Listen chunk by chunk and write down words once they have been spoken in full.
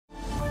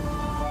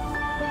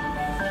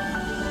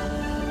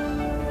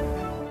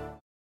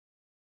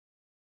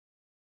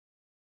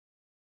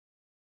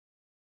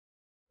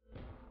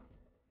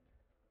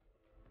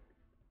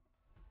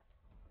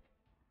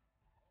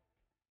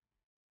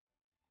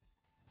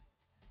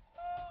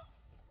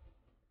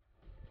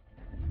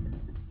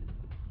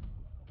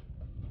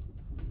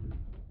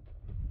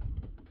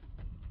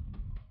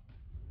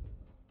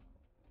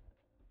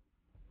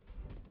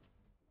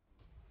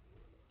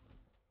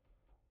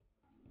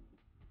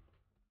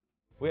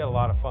we had a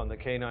lot of fun. The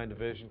K-9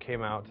 division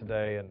came out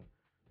today,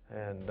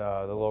 and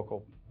the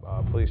local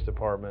police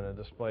department and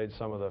displayed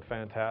some of the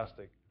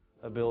fantastic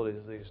abilities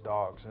of these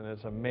dogs. And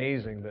it's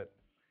amazing that,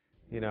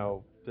 you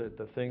know,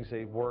 the things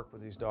they work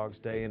with these dogs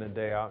day in and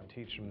day out and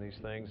teach them these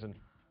things. And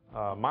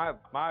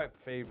my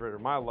favorite, or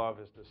my love,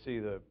 is to see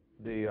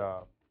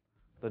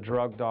the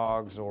drug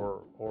dogs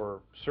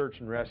or search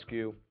and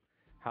rescue,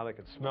 how they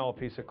can smell a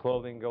piece of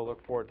clothing, go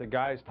look for it. The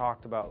guys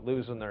talked about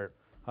losing their,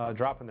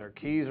 dropping their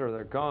keys or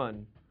their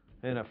gun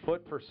in a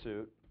foot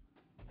pursuit,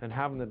 and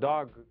having the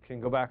dog can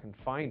go back and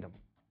find them.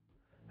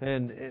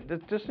 And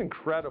it's just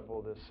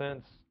incredible, the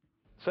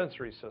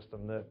sensory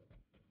system that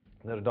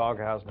a dog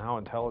has, and how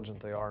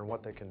intelligent they are and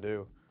what they can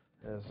do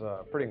is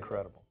pretty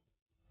incredible.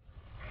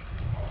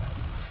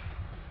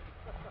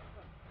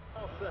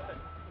 All set.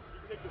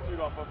 You can take the suit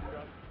off of your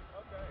gun.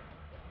 Okay.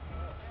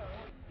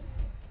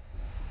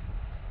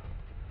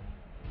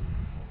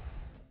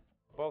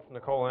 Both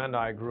Nicole and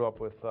I grew up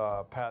with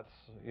pets,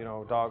 you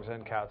know, dogs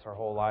and cats our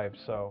whole lives,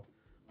 so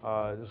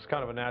it was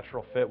kind of a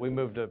natural fit. We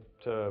moved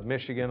to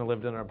Michigan and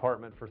lived in an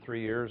apartment for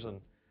 3 years and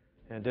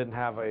didn't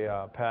have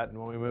a pet. And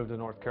when we moved to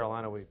North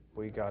Carolina,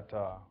 we got,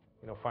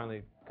 you know,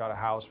 finally got a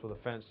house with a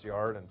fenced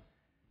yard,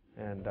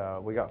 and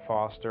we got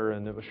Foster.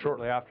 And it was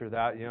shortly after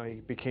that, you know,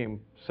 he became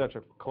such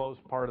a close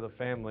part of the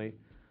family.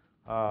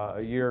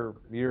 A year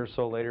or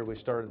so later,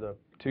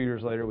 2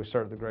 years later, we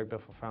started the Greg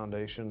Biffle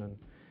Foundation,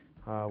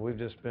 and we've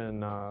just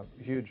been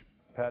huge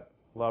pet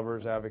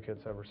lovers,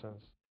 advocates ever since.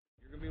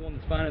 You're going to be one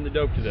that's finding the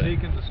dope today.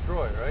 Seek and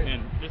destroy, right?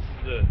 And this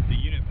is the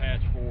unit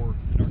patch for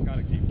the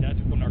narcotic team,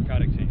 tactical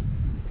narcotic team.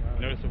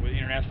 Notice it with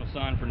international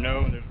sign for no,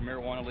 and there's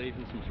marijuana leaves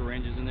and some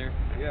syringes in there.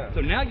 Yeah. So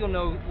now you'll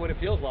know what it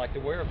feels like to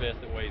wear a vest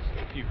that weighs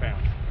a few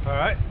pounds. All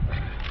right.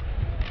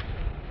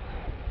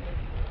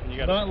 And you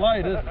got Not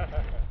light, is it?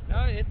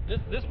 No,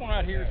 this one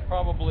right here is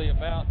probably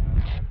about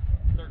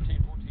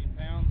 13, 14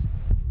 pounds,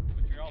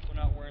 but you're also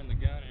not wearing the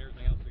gun and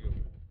everything else to go with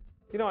it.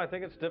 You know, I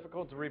think it's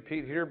difficult to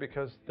repeat here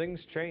because things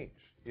change.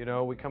 You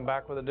know, we come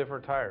back with a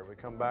different tire. We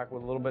come back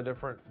with a little bit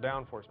different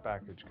downforce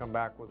package. Come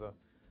back with a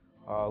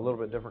little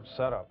bit different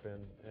setup,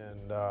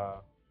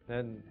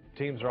 and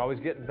teams are always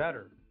getting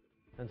better.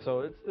 And so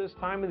it's this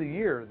time of the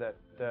year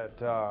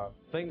that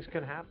things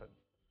can happen.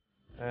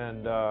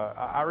 And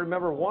I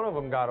remember one of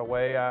them got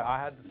away. I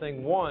had the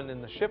thing won,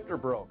 and the shifter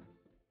broke.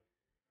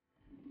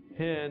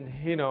 And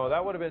you know,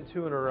 that would have been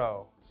 2 in a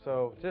row.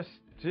 So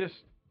just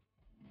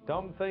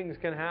dumb things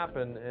can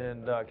happen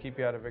and keep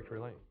you out of victory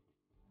lane.